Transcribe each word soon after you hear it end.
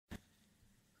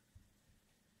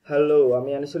Hello,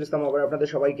 আমি আনিসুল ইসলাম আবার আপনাদের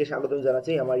সবাইকে স্বাগতম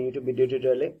জানাচ্ছি আমার ইউটিউব ভিডিও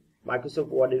টিউটোরিয়ালে।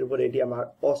 মাইক্রোসফট ওয়ার্ডের উপর এটি আমার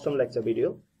অষ্টম লেকচার ভিডিও।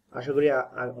 আশা করি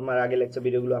আমার আগে লেকচার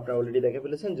ভিডিওগুলো আপনারা অলরেডি দেখে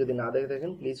ফেলেছেন। যদি না দেখে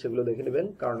থাকেন প্লিজ সেগুলো দেখে নেবেন,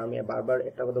 কারণ আমি বারবার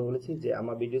একটা কথা বলেছি যে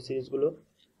আমার ভিডিও সিরিজগুলো,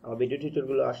 আমার ভিডিও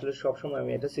টিউটোরিয়ালগুলো আসলে সবসময়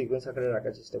আমি এটা সিকোয়েন্স আকারে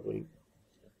রাখার চেষ্টা করি।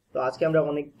 তো আজকে আমরা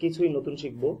অনেক কিছুই নতুন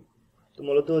শিখবো। তো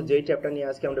মূলত যেই চ্যাপ্টার নিয়ে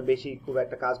আজকে আমরা বেশি খুব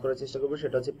একটা কাজ করার চেষ্টা করবো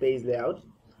সেটা হচ্ছে পেজ লেআউট।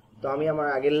 তো আমি আমার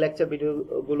আগের লেকচার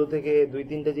ভিডিওগুলো থেকে দুই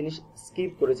তিনটা জিনিস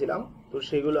স্কিপ করেছিলাম, তো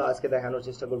সেগুলো আজকে দেখানোর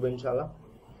চেষ্টা করবো ইনশাল্লাহ।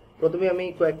 প্রথমে আমি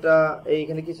কয়েকটা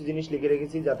এইখানে কিছু জিনিস লিখে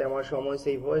রেখেছি যাতে আমার সময়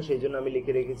সেভ হয়, সেই জন্য আমি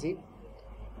লিখে রেখেছি।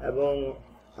 এবং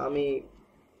আমি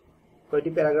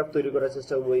কয়েকটি প্যারাগ্রাফ তৈরি করার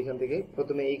চেষ্টা করবো এইখান থেকে।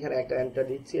 প্রথমে এইখানে একটা এন্টার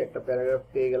দিচ্ছি, একটা প্যারাগ্রাফ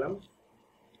পেয়ে গেলাম।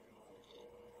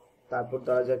 তারপর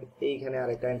ধরা যাক এইখানে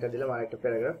আরেকটা এন্টার দিলাম, আরেকটা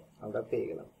প্যারাগ্রাফ আমরা পেয়ে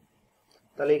গেলাম।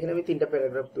 তাহলে এখানে আমি তিনটা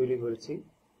প্যারাগ্রাফ তৈরি করেছি।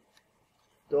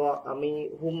 তো আমি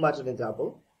হোম বাটনে যাব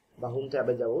বা হোম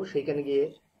ট্যাবে যাব, সেইখানে গিয়ে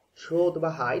শো অথবা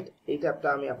হাইড এই ট্যাবটা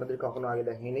আমি আপনাদের কখনো আগে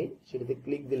দেখাইনি, সেটাতে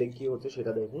ক্লিক দিলে কি হচ্ছে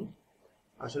সেটা দেখুন।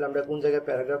 আসলে আমরা কোন জায়গায়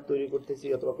প্যারাগ্রাফ তৈরি করতেছি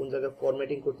অথবা কোন জায়গায়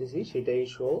ফরম্যাটিং করতেছি সেটাই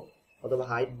শো অথবা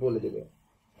হাইড বলে দেবে।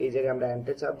 এই জায়গায় আমরা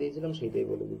এন্টার চাপ দিয়েছিলাম, সেটাই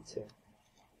বলে দিচ্ছে।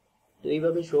 তো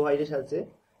এইভাবে শো হাইডের সাহায্যে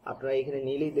আপনারা এখানে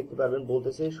নিলেই দেখতে পারবেন,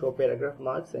 বলতেছে show paragraph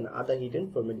marks and other hidden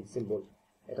formatting symbol.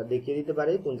 এটা দেখিয়ে দিতে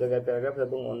পারে কোন জায়গায় প্যারাগ্রাফ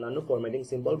এবং অন্যান্য ফরম্যাটিং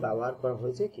সিম্বল ব্যবহার করা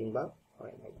হয়েছে কিংবা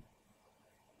হয় নাই।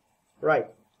 রাইট,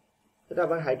 এটা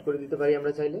আবার হাইড করে দিতে পারি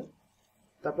আমরা চাইলে।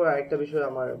 তারপর আরেকটা বিষয়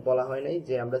আমার বলা হয় নাই,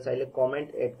 যে আমরা চাইলে কমেন্ট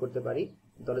এড করতে পারি।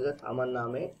 ধরা যাক আমার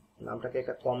নামটাকে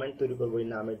একটা কমেন্ট তৈরি করবো, এই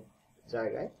নামের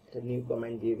জায়গায় একটা নিউ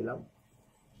কমেন্ট দিয়ে দিলাম।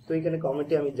 তো এখানে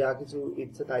কমেন্টে আমি যা কিছু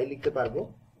ইচ্ছে তাই লিখতে পারবো।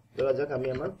 ধরা যাক আমি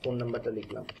আমার ফোন নাম্বারটা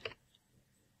লিখলাম।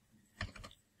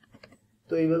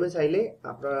 তো এইভাবে চাইলে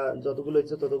আপনারা যতগুলো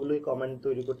ইচ্ছে ততগুলোই কমেন্ট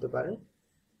তৈরি করতে পারেন।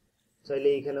 চাইলে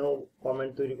এখানেও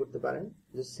কমেন্ট তৈরি করতে পারেন,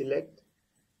 যে সিলেক্ট,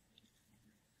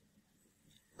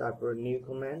 তারপর নিউ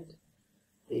কমেন্ট,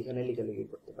 এইখানে লেখালেখি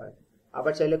করতে পারেন।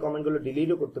 আবার চাইলে কমেন্টগুলো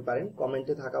ডিলিটও করতে পারেন।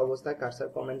 কমেন্টে থাকা অবস্থায় কার্সার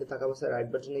কমেন্টে থাকা অবস্থায় রাইট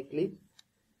বাটনে ক্লিক,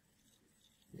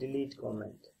 ডিলিট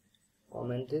কমেন্ট,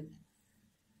 কমেন্টে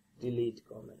ডিলিট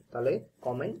কমেন্ট, তাহলে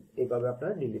কমেন্ট এইভাবে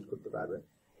আপনারা ডিলিট করতে পারবেন।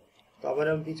 তো আবার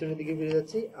আমি পিছনের দিকে ফিরে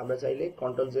যাচ্ছি। আমরা চাইলে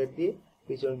কন্ট্রোল জেড দিয়ে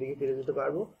পিছনের দিকে ফিরে যেতে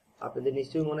পারবো। আপনাদের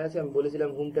নিশ্চয়ই মনে আছে আমি বলেছিলাম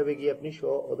হোম ট্যাবে গিয়ে আপনি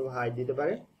শো অথবা হাইড দিতে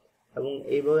পারেন, এবং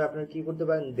এইভাবে আপনারা কি করতে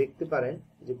পারেন দেখতে পারেন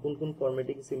যে কোন কোন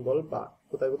ফরম্যাটিং সিম্বল বা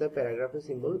কোথায় কোথায় প্যারাগ্রাফের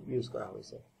সিম্বল ইউজ করা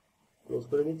হয়েছে। ক্লোজ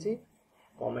করে দিচ্ছি,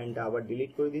 কমেন্টটা আবার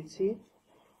ডিলিট করে দিচ্ছি।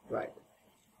 রাইট,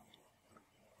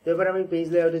 তো এবার আমি পেজ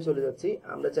লেআউটে চলে যাচ্ছি।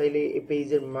 আমরা চাইলে এই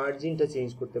পেজের মার্জিনটা চেঞ্জ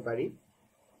করতে পারি।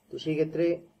 তো সেই ক্ষেত্রে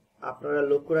আপনারা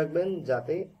লক্ষ্য রাখবেন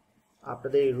যাতে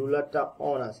আপনাদের এই রুলারটা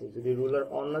অন আছে। যদি রুলার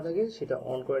অন না থাকে সেটা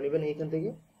অন করে নেবেন এইখান থেকে।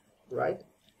 রাইট,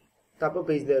 তারপর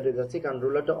পেজ লেআউটে যাচ্ছি, কারণ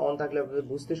রুলারটা অন থাকলে আপনাদের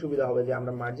বুঝতে সুবিধা হবে যে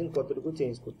আমরা মার্জিন কতটুকু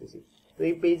চেঞ্জ করতেছি। তো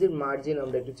এই পেজের মার্জিন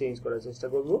আমরা একটু চেঞ্জ করার চেষ্টা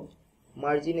করব।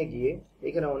 মার্জিনে গিয়ে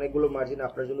এখানে অনেকগুলো মার্জিন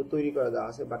আপনার জন্য তৈরি করা দেওয়া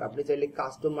আছে, বাট আপনি চাইলে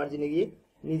কাস্টম মার্জিনে গিয়ে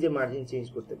নিজে মার্জিন চেঞ্জ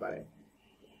করতে পারেন।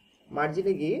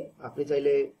 মার্জিনে গিয়ে আপনি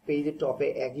চাইলে পেজের টপে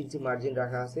 1 ইঞ্চি মার্জিন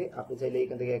রাখা আছে, আপনি চাইলে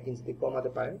এখান থেকে 1 ইঞ্চি থেকে কমাতে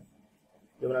পারেন।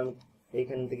 যেমন আমি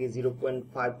এইখান থেকে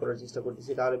 0.5 করার চেষ্টা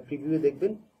করতেছি, তাহলে প্রিভিউ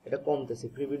দেখবেন এটা কমতেছে।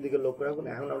 প্রিভিউর দিকে লক্ষ্য রাখুন।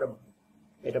 এখন আমরা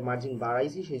এটা মার্জিন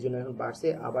বাড়াইছি, সেই জন্য এখন বাড়ছে।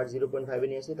 আবার 0.5 এ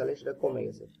নিয়ে আসছে, তাহলে সেটা কমে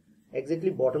গেছে।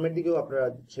 এক্স্যাক্টলি বটমের দিকেও আপনারা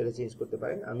সেটা চেঞ্জ করতে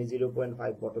পারেন। আমি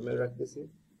 0.5 বটমেও রাখতেছি,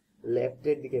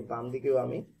 লেফটের দিকে বাম দিকেও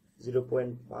আমি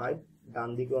 0.5, ডান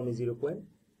দিকেও আমি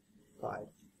 0.5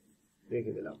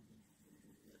 রেখে দিলাম।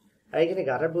 আর এখানে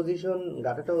গাটার পজিশন,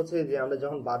 গাটাটা হচ্ছে যে আমরা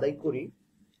যখন বাদাই করি,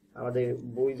 আমাদের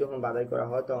বই যখন বাদাই করা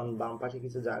হয় তখন বাম পাশে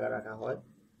কিছু জায়গা রাখা হয়।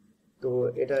 তো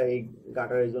এটা এই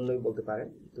গাটার এই জন্যই বলতে পারেন।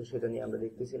 তো সেটা নিয়ে আমরা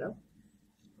দেখতেছিলাম।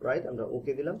 রাইট, আমরা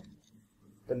ওকে দিলাম।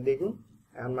 তাহলে দেখুন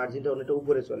এখন মার্জিনটা অনেকটা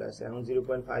উপরে চলে আসে। এখন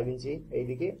 0.5 ইঞ্চি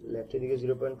এইদিকে, লেফটের দিকে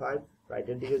 0.5,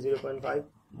 রাইটের দিকে 0.5,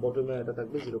 বটমে এটা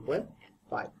থাকবে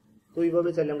 0.5। তো এইভাবে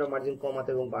চাইলে আমরা মার্জিন কমাতে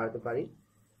এবং বাড়াতে পারি।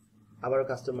 আবার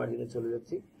কাস্টম মার্জিনে চলে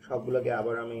যাচ্ছি। সবগুলোকে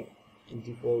আবার আমি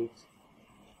ডিফল্ট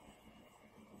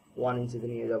 1 ইঞ্চিতে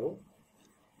নিয়ে যাব।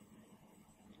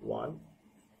 1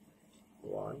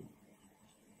 1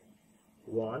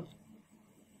 1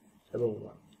 এবং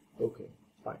 1। ওকে,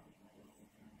 ফাইন।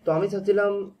 তো আমি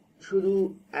চাচ্ছিলাম শুধু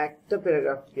একটা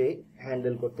প্যারাগ্রাফকে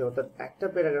হ্যান্ডেল করতে, অর্থাৎ একটা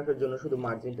প্যারাগ্রাফের জন্য শুধু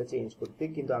মার্জিনটা চেঞ্জ করতে,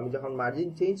 কিন্তু আমি যখন মার্জিন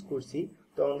চেঞ্জ করছি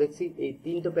তখন দেখছি এই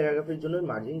 3টা প্যারাগ্রাফের জন্য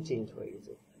মার্জিন চেঞ্জ হয়ে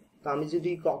গেছে। তো আমি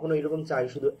যদি কখনো এরকম চাই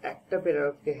শুধু একটা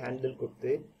প্যারাগ্রাফকে হ্যান্ডেল করতে,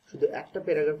 শুধু একটা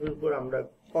প্যারাগ্রাফের উপর আমরা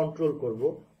কন্ট্রোল করব,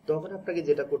 তখন আপনাকে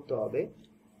যেটা করতে হবে,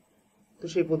 তো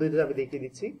সেই পদ্ধতিতে আমি দেখিয়ে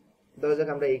দিচ্ছি। ধরা যাক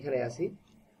আমরা এখানে আসি,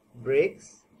 ব্রেকস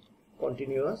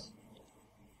কন্টিনিউয়াস,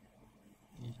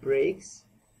 ব্রেকস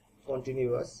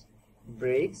কন্টিনিউয়াস,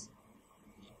 ব্রেকস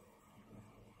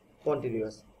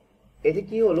কন্টিনিউয়াস। এতে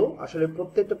কি হলো, আসলে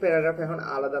প্রত্যেকটা প্যারাগ্রাফ এখন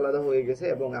আলাদা আলাদা হয়ে গেছে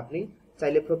এবং আপনি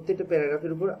চাইলে প্রত্যেকটা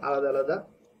প্যারাগ্রাফের উপর আলাদা আলাদা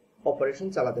অপারেশন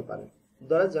চালাতে পারেন।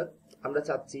 ধরা যাক আমরা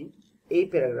চাচ্ছি এই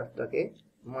প্যারাগ্রাফটাকে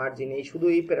মার্জিন, এই শুধু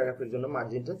এই প্যারাগ্রাফের জন্য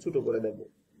মার্জিনটা ছোট করে দেব।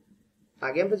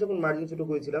 আগে আমরা যখন মার্জিন ছোট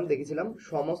করেছিলাম দেখেছিলাম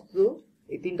সমস্ত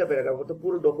এই 3টা প্যারাগ্রাফ অর্থাৎ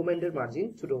পুরো ডকুমেন্টের মার্জিন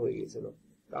ছোট হয়ে গিয়েছিল।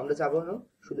 তো আমরা চাবো এখন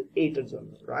শুধু এইটার জন্য,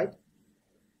 রাইট?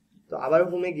 তো আবার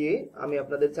হোমে গিয়ে আমি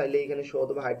আপনাদের চাইলে এখানে শো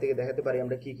অথবা হাইট থেকে দেখাতে পারি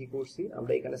আমরা কি কি করছি।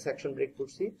 আমরা এখানে সেকশন ব্রেক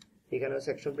করছি, এখানেও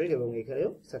সেকশন ব্রেক এবং এখানেও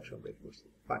সেকশন ব্রেক করছি।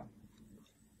 Fine,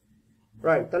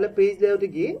 right. তাহলে পেজ লেআউটে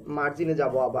গিয়ে মার্জিনে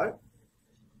যাব। আবার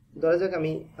ধরা যাক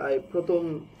আমি প্রথম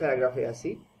প্যারাগ্রাফে আছি,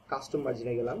 কাস্টম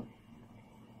মার্জিনে গেলাম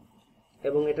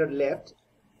এবং এটার লেফট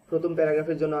প্রথম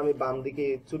প্যারাগ্রাফের জন্য আমি বাম দিকে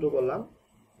ছোট করলাম,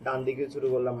 ডান দিকে ছোট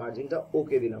করলাম, মার্জিনটা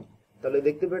ওকে দিলাম। তাহলে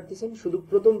দেখতে পাচ্ছেন শুধু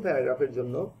প্রথম প্যারাগ্রাফের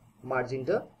জন্য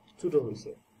মার্জিনটা ছোট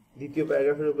হয়েছে, দ্বিতীয়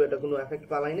প্যারাগ্রাফের উপর এটা কোনো এফেক্ট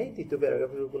পালাই নাই, তৃতীয়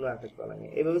প্যারাগ্রাফের উপর কোনো এফেক্ট পালাই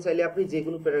নাই। এভাবে চাইলে আপনি যে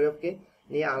কোনো প্যারাগ্রাফকে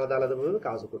নিয়ে আলাদা আলাদাভাবে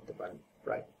কাজও করতে পারেন,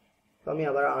 রাইট? তো আমি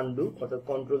আবার আনডু অর্থাৎ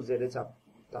কন্ট্রোল জেড এ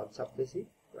চাপতেছি,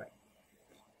 রাইট?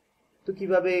 তো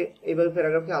কিভাবে এইভাবে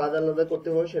প্যারাগ্রাফকে আলাদা আলাদা করতে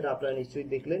হয় সেটা আপনারা নিশ্চয়ই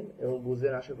দেখলেন এবং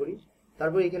বুঝলেন আশা করি।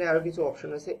 তারপর এখানে আরো কিছু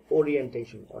অপশন আছে,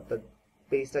 ওরিয়েন্টেশন অর্থাৎ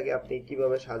পেজটাকে আপনি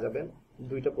কিভাবে সাজাবেন।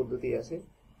 2টা পদ্ধতি আছে,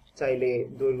 চাইলে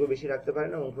দৈর্ঘ্য বেশি রাখতে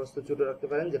পারেন এবং প্রস্থ ছোট রাখতে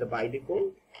পারেন, যেটা বাই ডিফল্ট।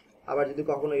 আবার যদি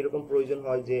কখনো এরকম প্রয়োজন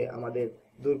হয় যে আমাদের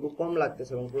দৈর্ঘ্য কম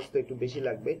লাগতেছে এবং প্রস্থ একটু বেশি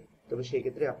লাগবে, তবে সেই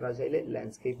ক্ষেত্রে আপনারা চাইলে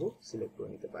ল্যান্ডস্কেপও সিলেক্ট করে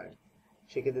নিতে পারেন।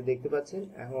 সেক্ষেত্রে দেখতে পাচ্ছেন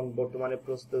এখন বর্তমানে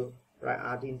প্রস্থ প্রায়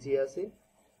 8 ইঞ্চি আছে,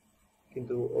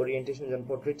 কিন্তু ওরিয়েন্টেশন যখন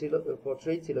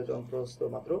পোর্ট্রেট ছিল যখন প্রস্থ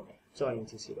মাত্র 6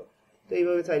 ইঞ্চি ছিল। তো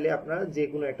এইভাবে চাইলে আপনারা যে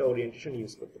কোনো একটা ওরিয়েন্টেশন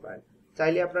ইউজ করতে পারেন।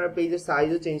 চাইলে আপনারা পেজের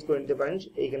সাইজও চেঞ্জ করে নিতে পারেন,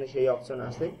 এইখানে সেই অপশন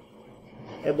আছে।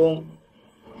 এবং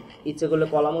ইচ্ছে করলে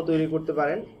কলামও তৈরি করতে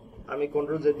পারেন। আমি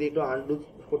কন্ট্রোল জেড দিয়ে একটু আনডু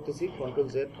করতেছি, কন্ট্রোল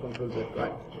জেড,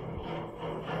 রাইট।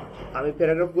 আমি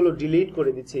প্যারাগ্রাফগুলো ডিলিট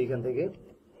করে দিচ্ছি এইখান থেকে।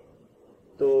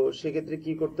 তো সেক্ষেত্রে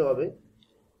কি করতে হবে,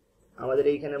 আমাদের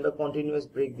এইখানে আমরা কন্টিনিউয়াস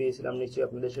ব্রেক দিয়েছিলাম, নিশ্চয়ই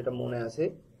আপনাদের সেটা মনে আছে।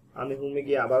 আমি হোমে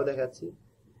গিয়ে আবারও দেখাচ্ছি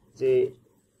যে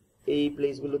এই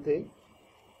প্লেসগুলোতে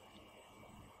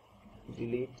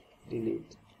ডিলিট ডিলিট,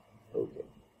 ওকে,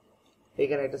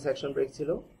 এখানে একটা সেকশন ব্রেক ছিল,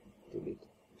 ডিলিট।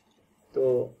 তো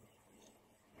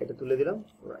এটা তুলে দিলাম,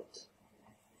 রাইট,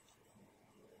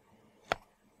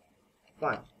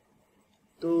 ফাইন।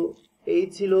 তো এই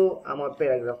ছিল আমার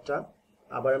প্যারাগ্রাফটা।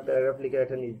 আবার আমি প্যারাগ্রাফ লিখার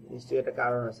একটা নিশ্চয়ই একটা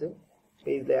কারণ আছে।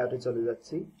 পেজ লেআউটে চলে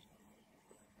যাচ্ছি।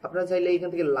 আপনারা চাইলে এখান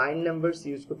থেকে লাইন নাম্বারস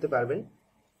ইউজ করতে পারবেন,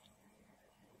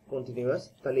 কন্টিনিউয়াস।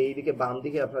 তাহলে এইদিকে বাম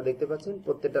দিকে আপনারা দেখতে পাচ্ছেন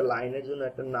প্রত্যেকটা লাইনের জন্য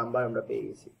একটা নাম্বার আমরা পেয়ে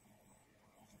গেছি।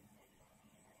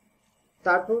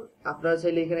 তারপর আপনারা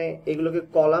চাইলে এখানে এগুলোকে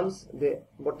কলামস,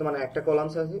 বর্তমানে একটা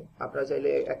কলামস আছে, আপনারা চাইলে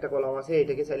একটা কলাম আছে,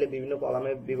 এটাকে চাইলে বিভিন্ন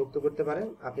কলামে বিভক্ত করতে পারেন।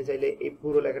 আপনি চাইলে এই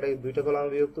পুরো লেখাটাকে 2টা কলামে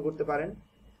বিভক্ত করতে পারেন।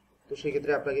 তো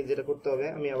সেক্ষেত্রে আপনাকে যেটা করতে হবে,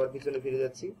 আমি আবার পিছনে ফিরে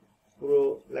যাচ্ছি, পুরো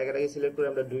লেখাটাকে সিলেক্ট করে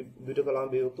আমরা 2টা কলামে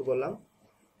বিভক্ত করলাম।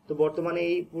 তো বর্তমানে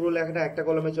এই পুরো লেখাটা একটা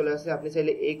কলামে চলে আসছে। আপনি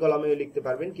চাইলে এই কলামেও লিখতে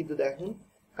পারবেন, কিন্তু দেখুন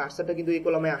কার্সারটা কিন্তু এই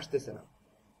কলামে আসতেছে না।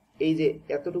 এই যে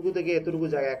এতটুকু থেকে এতটুকু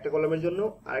জায়গা একটা কলামের জন্য,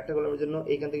 আর একটা কলামের জন্য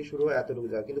এইখান থেকে শুরু হয় এতটুকু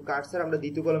জায়গা, কিন্তু কার্সার আমরা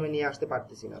দ্বিতীয় কলামে নিয়ে আসতে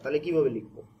পারতেছি না। তাহলে কিভাবে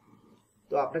লিখবো?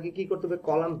 তো আপনাকে কি করতে হবে,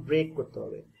 কলাম ব্রেক করতে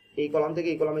হবে। এই কলাম থেকে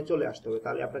এই কলামে চলে আসতে হবে,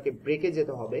 তাহলে আপনাকে ব্রেকে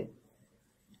যেতে হবে।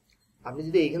 আপনি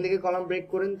যদি এইখান থেকে কলাম ব্রেক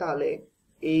করেন তাহলে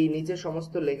এই নিচের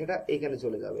সমস্ত লেখাটা এইখানে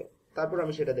চলে যাবে। তারপর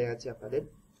আমি সেটা দেখাচ্ছি আপনাদের,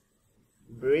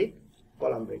 ব্রেক,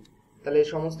 কলাম ব্রেক। তাহলে এই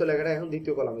সমস্ত লেখাটা এখন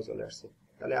দ্বিতীয় কলামে চলে আসছে।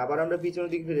 তাহলে আবার আমরা পিছনের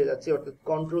দিকে ফিরে যাচ্ছি, অর্থাৎ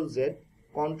কন্ট্রোল জেড,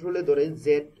 কন্ট্রোলে ধরে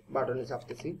জেড বাটনে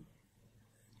চাপতেছি,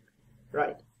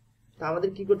 রাইট। তা আমাদের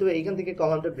কি করতে হবে, এইখান থেকে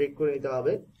কলামটা ব্রেক করে নিতে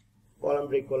হবে। কলাম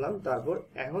ব্রেক করলাম, তারপর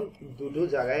এখন দুটো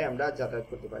জায়গায় আমরা যাতায়াত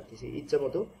করতে পারতেছি, ইচ্ছা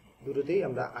মতো দুটোতেই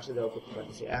আমরা আসা যাওয়া করতে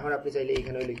পারতেছি। এখন আপনি চাইলে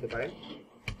এইখানেও লিখতে পারেন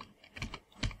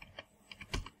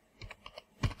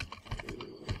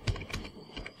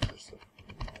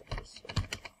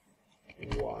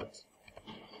what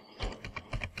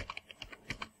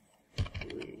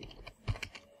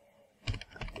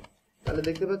তাহলে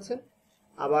দেখতে পাচ্ছেন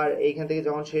আবার এইখান থেকে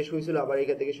যখন শেষ হয়েছিল আবার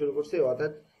এইখান থেকে শুরু করছে।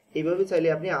 অর্থাৎ এইভাবে চাইলে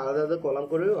আপনি আলাদা আলাদা কলাম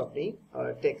করেও আপনি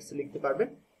টেক্সট লিখতে পারবেন।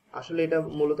 আসলে এটা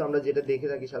মূলত আমরা যেটা দেখে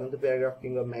থাকি সাধারণত প্যারাগ্রাফ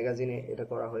কিংবা ম্যাগাজিনে এটা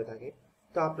করা হয়ে থাকে।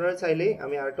 তো আপনারা চাইলে,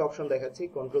 আমি আরেকটা অপশন দেখাচ্ছি,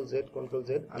 কন্ট্রোল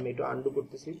জেড, আমি একটু আনডু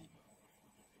করতেছি,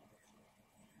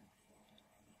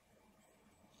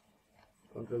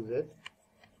 কন্ট্রোল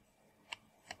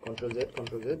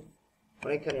জেড,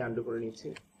 অনেকখানি আনডু করে নিচ্ছি।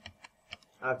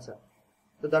 আচ্ছা,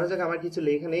 তো ধরা যাক আমার কিছু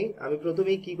লেখা নেই, আমি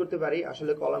প্রথমেই কি করতে পারি,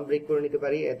 আসলে কলাম ব্রেক করে নিতে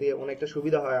পারি। এতে অনেকটা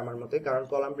সুবিধা হয় আমার মতে, কারণ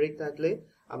কলাম ব্রেক থাকলে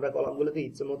আমরা কলামগুলোতে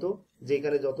ইচ্ছে মতো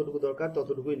যেখানে যতটুকু দরকার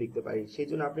ততটুকুই লিখতে পারি। সেই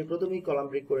জন্য আপনি প্রথমেই কলাম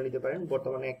ব্রেক করে নিতে পারেন।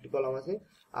 বর্তমানে একটি কলাম আছে,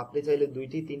 আপনি চাইলে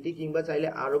 2টি 3টি কিংবা চাইলে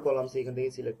আরো কলামস এখান থেকে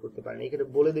সিলেক্ট করতে পারেন। এখানে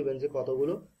বলে দেবেন যে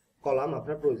কতগুলো কলাম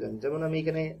আপনার প্রয়োজন। যেমন আমি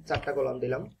এখানে 4টা কলাম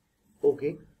দিলাম। ওকে,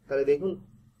 তাহলে দেখুন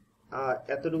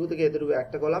এতটুকু থেকে এতটুকু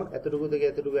একটা কলাম, এতটুকু থেকে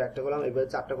এতটুকু একটা কলাম, এবার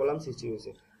 4টা কলাম সৃষ্টি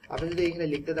হয়েছে। আপনি যদি এখানে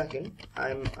লিখতে থাকেন আই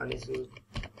এম আনিসুল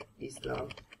ইসলাম,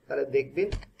 তাহলে দেখবেন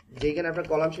যেখানে আপনার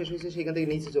কলাম শেষ হয়েছে সেখান থেকে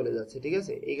নিচে চলে যাচ্ছে। ঠিক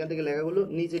আছে, এইখান থেকে লেখাগুলো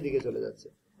নিচের দিকে চলে যাচ্ছে।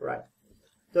 রাইট,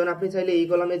 তখন আপনি চাইলে এই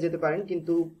কলামে যেতে পারেন,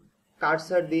 কিন্তু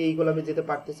কার্সার দিয়ে এই কলামে যেতে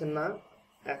পারতেছেন না,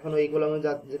 এখনো এই কলামে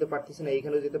যেতে পারতেছেন না,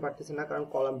 এইখানেও যেতে পারতেছেন না, কারণ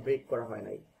কলাম ব্রেক করা হয়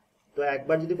নাই। তো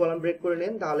একবার যদি কলাম ব্রেক করে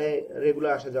নেন তাহলে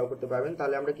রেগুলার আসা যাওয়া করতে পারবেন।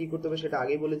 তাহলে আমরা কি করতে হবে সেটা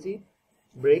আগেই বলেছি,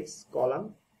 ব্রেকস কলাম।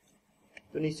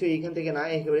 তো নিশ্চয়ই এইখান থেকে না,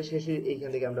 একেবারে শেষে এইখান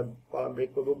থেকে আমরা কলাম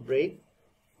ব্রেক করব, ব্রেক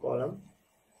কলাম।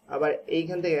 আবার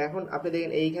এইখান থেকে এখন আপনি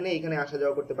দেখেন এইখানে আসা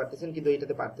যাওয়া করতে পারতেছেন, কিন্তু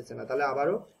এইটাতে পারতেছেন না, তাহলে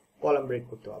আবারও কলাম ব্রেক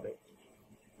করতে হবে।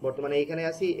 বর্তমানে এইখানে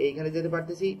আসি, এইখানে যেতে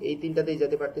পারতেছি, এই 3টাতেই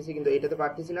যেতে পারতেছি, কিন্তু এইটাতে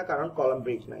পারতেছি না কারণ কলাম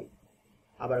ব্রেক নাই।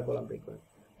 আবার কলাম ব্রেক করেন।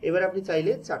 এবার আপনি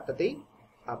চাইলে 4টাতেই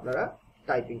আপনারা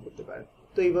টাইপিং করতে পারেন।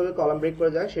 তো এইভাবে কলাম ব্রেক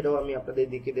করা যায়, সেটাও আমি আপনাদের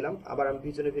দেখিয়ে দিলাম। আবার আমি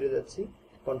পিছনে ফিরে যাচ্ছি,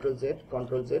 control Z,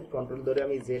 control Z, control ধরে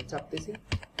আমি জেড চাপতেছি,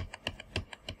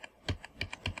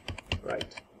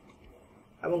 রাইট,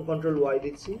 এবং কন্ট্রোল ওয়াই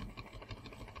দিচ্ছি,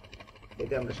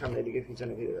 এতে আমরা সামনের দিকে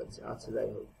পিছনে ফিরে যাচ্ছি। আচ্ছা, যাই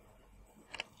হোক,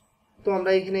 তো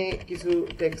আমরা এখানে কিছু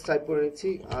টেক্সট টাইপ করে নিচ্ছি।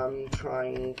 I am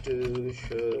trying to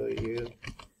show you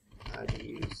how to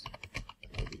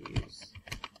use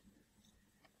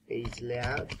page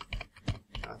layout।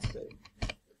 আচ্ছা,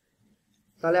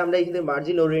 তাহলে আমরা এখানে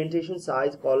margin, orientation,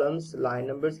 size, columns, line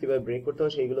numbers কিভাবে ব্রেক করতে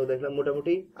হয় সেইগুলো দেখলাম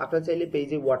মোটামুটি। আপনারা চাইলে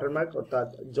পেজে ওয়াটারমার্ক অর্থাৎ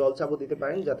জল চাপও দিতে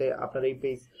পারেন, যাতে আপনার এই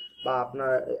পেজ বা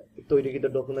আপনার তৈরিকৃত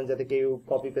ডকুমেন্ট যাতে কেউ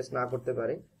কপি পেস্ট না করতে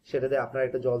পারে, সেটাতে আপনার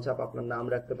একটা জল চাপ আপনার নাম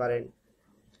রাখতে পারেন।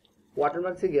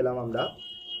 ওয়াটারমার্কসে গেলাম আমরা,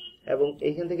 এবং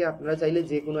এইখান থেকে আপনারা চাইলে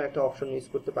যে কোনো একটা অপশন ইউজ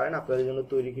করতে পারেন। আপনাদের জন্য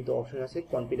তৈরিকৃত অপশন আছে,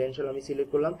 কনফিডেন্সিয়াল আমি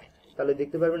সিলেক্ট করলাম, তাহলে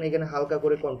দেখতে পারবেন এখানে হালকা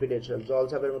করে কনফিডেন্সিয়াল, জল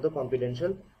ছাপের মতো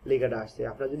কনফিডেন্সিয়াল লেখাটা আসছে।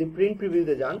 আপনারা যদি প্রিন্ট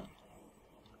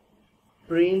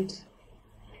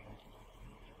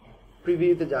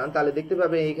প্রিভিউতে যান, তাহলে দেখতে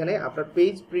পাবেন এখানে আপনার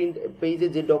পেজে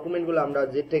যে ডকুমেন্টগুলো আমরা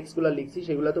যে টেক্সটগুলো লিখছি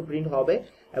সেগুলো তো প্রিন্ট হবে,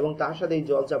 এবং তার সাথে এই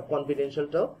জল চাপ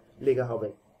কনফিডেন্সিয়ালটাও লেখা হবে।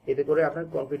 এতে করে আপনার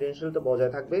কনফিডেন্সিয়ালটা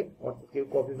বজায় থাকবে, কেউ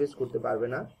কপি পেস্ট করতে পারবে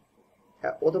না।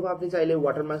 অথবা আপনি চাইলে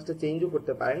ওয়াটারমার্কসটা চেঞ্জও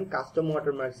করতে পারেন। কাস্টম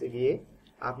ওয়াটারমার্কসে গিয়ে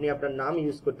আপনি আপনার নাম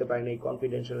ইউজ করতে পারেন এই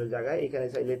কনফিডেন্সিয়ালের জায়গায়। এখানে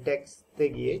চাইলে টেক্সটে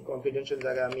গিয়ে কনফিডেন্সিয়াল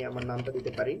জায়গায় আমি আমার নামটা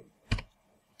দিতে পারি।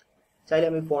 চাইলে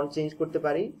আমি ফন্ট চেঞ্জ করতে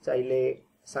পারি, চাইলে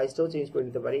সাইজটাও চেঞ্জ করে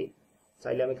নিতে পারি,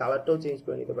 চাইলে আমি কালারটাও চেঞ্জ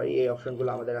করে নিতে পারি। এই অপশনগুলো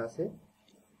আমাদের আছে।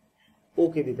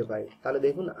 ওকে দিতে পারি, তাহলে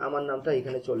দেখুন আমার নামটা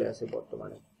এখানে চলে আসে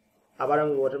বর্তমানে। আবার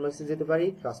আমি ওয়াটারমার্কসে যেতে পারি,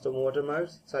 কাস্টম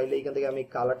ওয়াটারমার্কস, চাইলে এখান থেকে আমি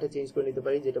কালারটা চেঞ্জ করে নিতে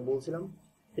পারি, যেটা বলছিলাম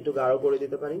একটু গাঢ় করে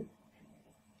দিতে পারি,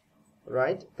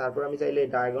 রাইট। তারপর আমি চাইলে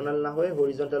ডায়াগোনাল না হয়ে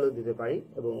হরিজন্টালও দিতে পারি,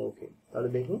 এবং ওকে। তাহলে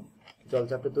দেখুন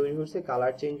জলচাপটা তৈরি হয়েছে,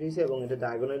 কালার চেঞ্জ হয়েছে, এবং এটা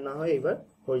ডায়াগোনাল না হয়ে এবার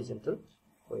হরিজন্টাল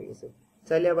হয়ে গেছে।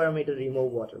 চাইলে আবার আমি এটা রিমুভ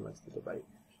ওয়াটারমার্কস দিতে পারি।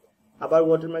 আবার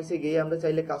ওয়াটারমার্কসে গিয়ে আমরা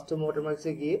চাইলে কাস্টম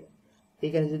ওয়াটারমার্কসে গিয়ে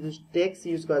এখানে যদি টেক্সট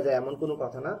ইউজ করা যায় এমন কোনো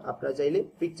কথা না, আপনারা চাইলে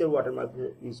পিকচার ওয়াটারমার্ক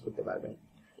ইউজ করতে পারবেন।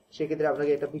 সেক্ষেত্রে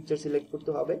আপনাকে একটা পিকচার সিলেক্ট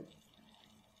করতে হবে,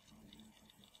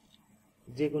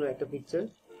 যে কোনো একটা পিকচার,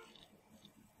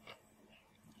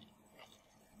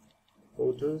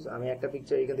 ফটোস, আমি একটা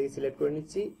পিকচার এখান থেকে সিলেক্ট করে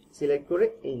নিচ্ছি, সিলেক্ট করে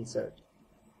ইনসার্ট,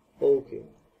 ওকে,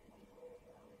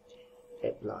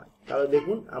 অ্যাপ্লাই। তাহলে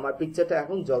দেখুন আমার পিকচারটা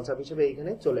এখন জলছাপ হিসেবে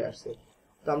এখানে চলে আসছে।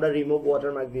 তো আমরা রিমুভ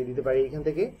ওয়াটারমার্ক দিয়ে দিতে পারি এখান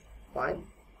থেকে, ফাইন,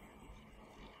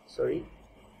 সরি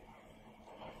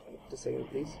একটা সেকেন্ড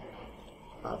প্লিজ।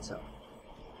 আচ্ছা,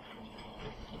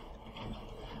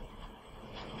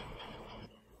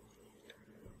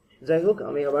 যাই হোক,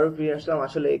 আমি আবারও ফিরে আসলাম।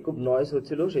 আসলে খুব নয়েজ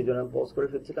হচ্ছিল, সেই জন্য আমি পজ করে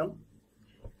ফেলছিলাম।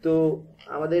 তো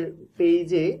আমাদের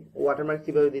পেজে ওয়াটারমার্ক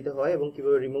কিভাবে দিতে হয় এবং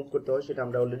কিভাবে রিমুভ করতে হয় সেটা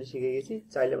আমরা অলরেডি শিখে গেছি।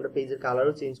 চাইলে আমরা পেজের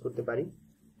কালারও চেঞ্জ করতে পারি।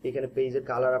 এখানে পেজের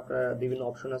কালার আপনারা বিভিন্ন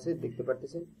অপশন আছে, দেখতে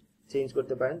পারতেছেন, চেঞ্জ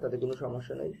করতে পারেন, তাতে কোনো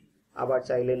সমস্যা নেই। আবার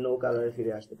চাইলে নো কালারে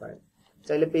ফিরে আসতে পারেন।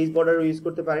 চাইলে পেজ বর্ডারও ইউজ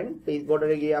করতে পারেন। পেজ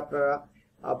বর্ডারে গিয়ে আপনারা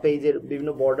পেজের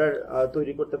বিভিন্ন বর্ডার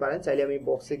তৈরি করতে পারেন। চাইলে আমি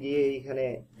বক্সে গিয়ে এখানে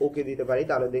ওকে দিতে পারি,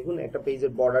 তাহলে দেখুন একটা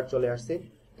পেজের বর্ডার চলে আসছে।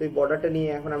 তো এই বর্ডারটা নিয়ে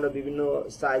এখন আমরা বিভিন্ন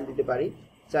স্টাইল দিতে পারি।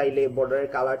 চাইলে বর্ডারের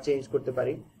কালার চেঞ্জ করতে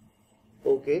পারি,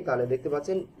 ওকে, তাহলে দেখতে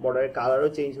পাচ্ছেন বর্ডারের কালারও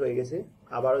চেঞ্জ হয়ে গেছে।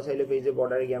 আবারও চাইলে পেজে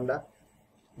বর্ডারে গিয়ে আমরা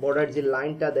বর্ডার যে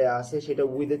লাইনটা দেওয়া আছে সেটা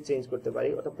উইথ চেঞ্জ করতে পারি,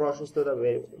 অর্থাৎ প্রশস্ততা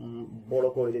বড়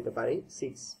করে দিতে পারি,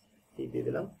 6 ফিট দিয়ে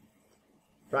দিলাম,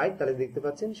 রাইট। তাহলে দেখতে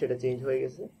পাচ্ছেন সেটা চেঞ্জ হয়ে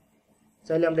গেছে।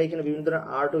 চাইলে আমরা এখানে বিভিন্ন ধরনের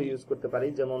আর্টও ইউজ করতে পারি,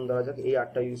 যেমন ধরা যাক এই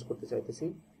আর্টটা ইউজ করতে চাইতেছি,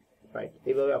 রাইট,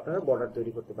 এইভাবে আপনারা বর্ডার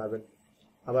তৈরি করতে পারবেন।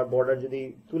 আবার বর্ডার যদি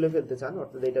তুলে ফেলতে চান,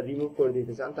 অর্থাৎ এটা রিমুভ করে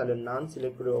দিতে চান, তাহলে নান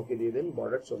সিলেক্ট করে ওকে দিয়ে দেন,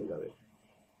 বর্ডার চলে যাবে।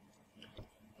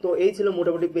 তো এই ছিল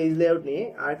মোটামুটি পেজ লেআউট নিয়ে।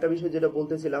 আরেকটা বিষয় যেটা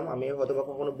বলতেছিলাম, আমি হয়তো বা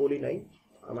কখনো বলি নাই,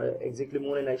 আমার এক্স্যাক্টলি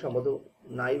মনে নাই, সম্ভবত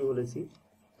নাই বলেছি।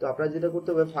 তো আপনারা যেটা করতে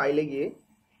হবে, ফাইলে গিয়ে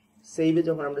সেভে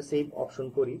যখন আমরা সেভ অপশন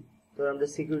করি, তখন আমরা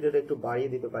সিকিউরিটিটা একটু বাড়িয়ে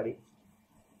দিতে পারি।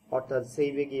 অর্থাৎ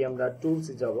সেভে গিয়ে আমরা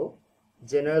টুলসে যাব,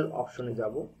 জেনারেল অপশনে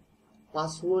যাব,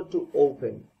 পাসওয়ার্ড টু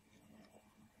ওপেন।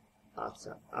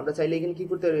 আচ্ছা, আমরা চাইলে এখানে কি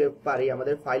করতে পারি,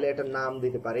 আমাদের ফাইলে একটা নাম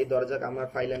দিতে পারি। ধরা যাক আমার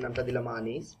ফাইলের নামটা দিলাম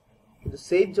আনিস। কিন্তু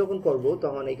সেভ যখন করব,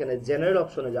 তখন এখানে জেনারেল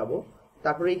অপশনে যাব,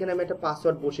 তারপরে এখানে আমি একটা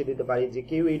পাসওয়ার্ড বসিয়ে দিতে পারি, যে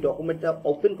কেউ এই ডকুমেন্টটা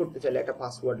ওপেন করতে চাইলে একটা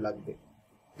পাসওয়ার্ড লাগবে।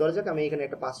 ধরা যাক আমি এখানে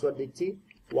একটা পাসওয়ার্ড দিচ্ছি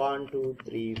 1 2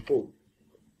 3 4।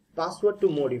 পাসওয়ার্ড টু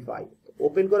মডিফাই,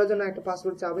 ওপেন করার জন্য একটা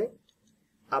পাসওয়ার্ড চাবে,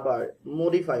 আবার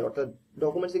মডিফাই অর্থাৎ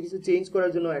ডকুমেন্টসে কিছু চেঞ্জ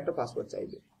করার জন্য একটা পাসওয়ার্ড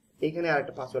চাইবে। এইখানে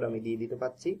আরেকটা পাসওয়ার্ড আমি দিয়ে দিতে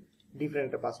পারছি, ডিফারেন্ট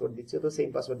একটা পাসওয়ার্ড দিচ্ছে, তো সেম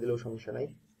পাসওয়ার্ড দিলেও সমস্যা নাই।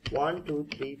 1 2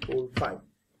 3 4 5,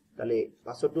 তাহলে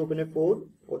পাসওয়ার্ড টু ওপেনে 4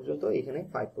 পর্যন্ত, এখানে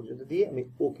 5 পর্যন্ত দিয়ে আমি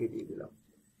ওকে দিয়ে দিলাম।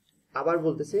 আবার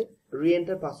বলতেছে রি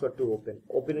এন্টার পাসওয়ার্ড টু ওপেন,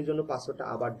 ওপেনের জন্য পাসওয়ার্ডটা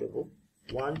আবার দেব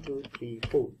 1 2 3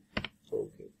 4,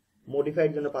 ওকে।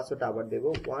 মডিফাইয়ের জন্য পাসওয়ার্ডটা আবার দেব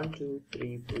 1 2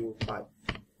 3 4 5,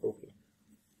 ওকে।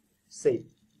 সেভ,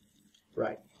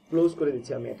 রাইট, ক্লোজ করে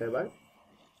দিচ্ছি আমি এটা। এবার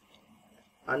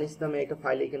আনিস নামে একটা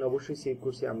ফাইল এখানে অবশ্যই সেভ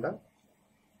করছি আমরা,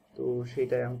 তো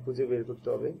সেটাই আমি খুঁজে বের করতে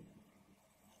হবে।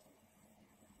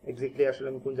 এক্স্যাক্টলি আসলে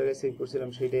আমি কোন জায়গায় সেভ করছিলাম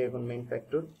সেটাই এখন মেইন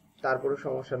ফ্যাক্টর। তারপরেও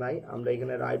সমস্যা নাই, আমরা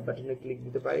এখানে রাইট বাটনে ক্লিক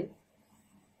দিতে পারি।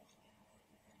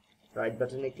 রাইট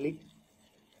বাটনে ক্লিক,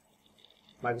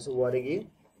 মাইক্রোসফট ওয়ার্ডে গিয়ে,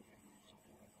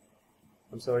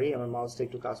 আই এম সরি আমার মাউসটা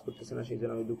একটু কাজ করতেছে না, সেই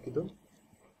জন্য আমি দুঃখিত।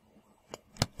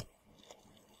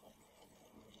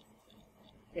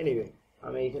 এনিওয়ে,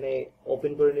 আমি এখানে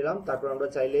ওপেন করে নিলাম। তারপর আমরা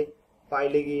চাইলে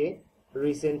ফাইলে গিয়ে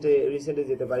রিসেন্টে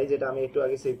যেতে পারি, যেটা আমি একটু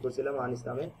আগে সেভ করছিলাম আনিস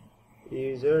নামে।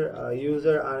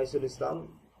 ইউজার আনিসুল ইসলাম,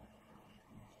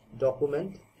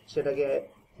 ডকুমেন্ট, সেটাকে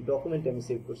ডকুমেন্টে আমি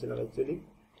সেভ করছিলাম অ্যাকচুয়ালি,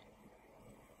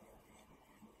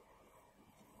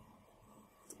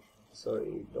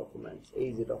 সরি ডকুমেন্টস, এই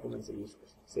যে ডকুমেন্টস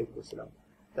সেভ করছিলাম।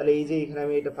 তাহলে এই যে এখানে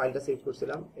আমি এটা ফাইলটা সেভ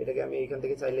করছিলাম, এটাকে আমি এখান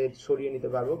থেকে চাইলে সরিয়ে নিতে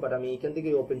পারবো, বাট আমি এখান থেকে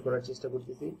ওপেন করার চেষ্টা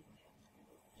করতেছি।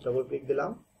 ডবল ক্লিক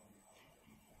দিলাম,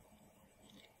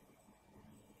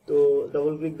 তো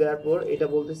ডবল ক্লিক দেওয়ার পর এটা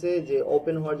বলতেছে যে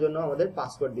ওপেন হওয়ার জন্য আমাদের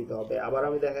পাসওয়ার্ড দিতে হবে। আবার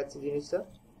আমি দেখাচ্ছি জিনিসটা,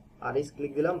 আর ইস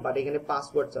ক্লিক দিলাম, বাট এখানে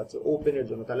পাসওয়ার্ড চাচ্ছে ওপেনের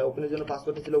জন্য। তাহলে ওপেনের জন্য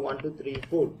পাসওয়ার্ডটা ছিল 1 2 3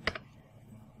 4।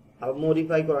 আবার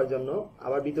মডিফাই করার জন্য,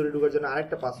 আবার ভিতরে ঢোকার জন্য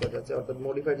আরেকটা পাসওয়ার্ড আছে, অর্থাৎ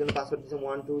মডিফাইয়ের জন্য পাসওয়ার্ড দিচ্ছে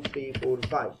 1 2 3 4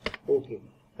 5, ওকে।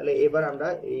 তাহলে এবার আমরা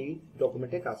এই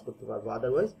ডকুমেন্টে কাজ করতে পারবো,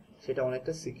 আদারওয়াইজ সেটা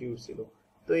অনেকটা সিকিউর ছিল।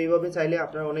 তো এইভাবে চাইলে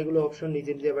আপনারা অনেকগুলো অপশন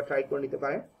নিজে নিজে আবার ট্রাই করে নিতে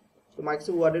পারেন। তো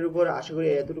মাইক্রোসফট ওয়ার্ডের উপর আশা করি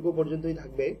এতটুকু পর্যন্তই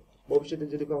থাকবে। ভবিষ্যতে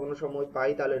যদি কখনো সময় পাই,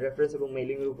 তাহলে রেফারেন্স এবং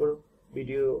মেইলিং এর উপর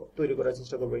ভিডিও তৈরি করার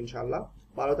চেষ্টা করবো ইনশাআল্লাহ।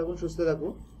 ভালো থাকুন, সুস্থ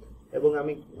থাকুন, এবং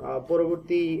আমি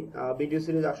পরবর্তী ভিডিও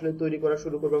সিরিজ আসলে তৈরি করা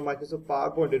শুরু করবো মাইক্রোসফট পাওয়ার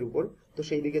পয়েন্টের উপর। তো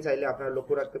সেই দিকে চাইলে আপনারা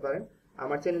লক্ষ্য রাখতে পারেন।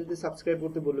 আমার চ্যানেলটি সাবস্ক্রাইব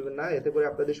করতে ভুলবেন না, এতে করে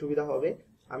আপনাদের সুবিধা হবে।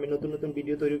 আমি নতুন নতুন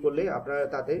ভিডিও তৈরি করলে আপনারা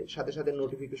তাতে সাথে সাথে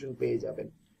নোটিফিকেশন পেয়ে যাবেন।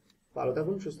 ভালো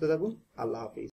থাকুন, সুস্থ থাকুন, আল্লাহ হাফিজ।